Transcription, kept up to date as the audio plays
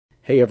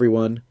Hey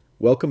everyone,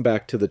 welcome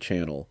back to the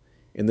channel.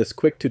 In this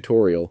quick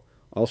tutorial,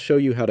 I'll show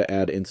you how to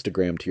add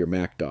Instagram to your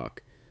Mac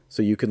dock,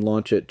 so you can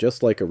launch it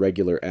just like a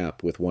regular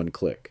app with one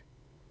click.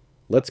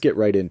 Let's get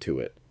right into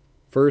it.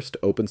 First,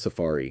 open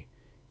Safari.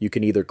 You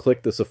can either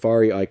click the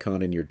Safari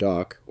icon in your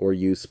dock or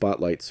use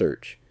Spotlight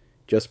Search.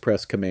 Just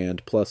press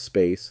Command plus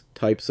space,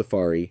 type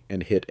Safari,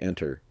 and hit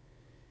Enter.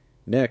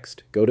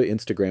 Next, go to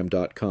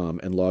Instagram.com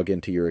and log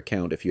into your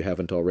account if you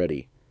haven't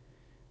already.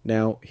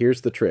 Now,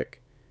 here's the trick.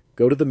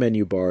 Go to the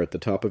menu bar at the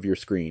top of your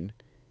screen,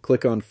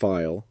 click on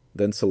File,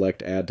 then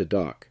select Add to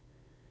Dock.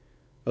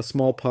 A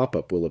small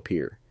pop-up will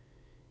appear.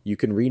 You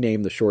can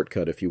rename the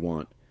shortcut if you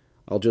want.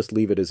 I'll just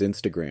leave it as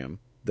Instagram,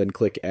 then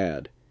click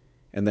Add.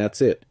 And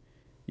that's it.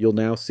 You'll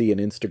now see an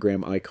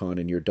Instagram icon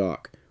in your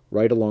dock,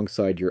 right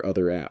alongside your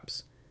other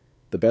apps.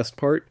 The best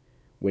part?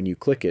 When you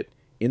click it,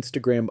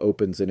 Instagram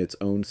opens in its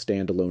own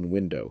standalone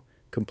window,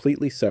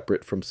 completely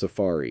separate from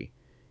Safari.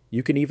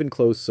 You can even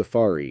close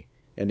Safari,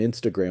 and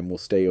Instagram will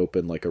stay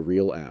open like a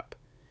real app.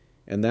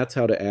 And that's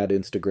how to add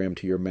Instagram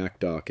to your Mac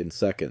dock in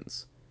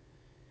seconds.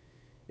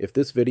 If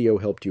this video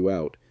helped you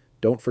out,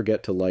 don't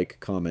forget to like,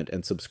 comment,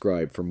 and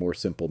subscribe for more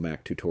simple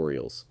Mac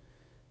tutorials.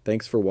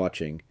 Thanks for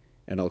watching,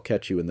 and I'll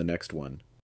catch you in the next one.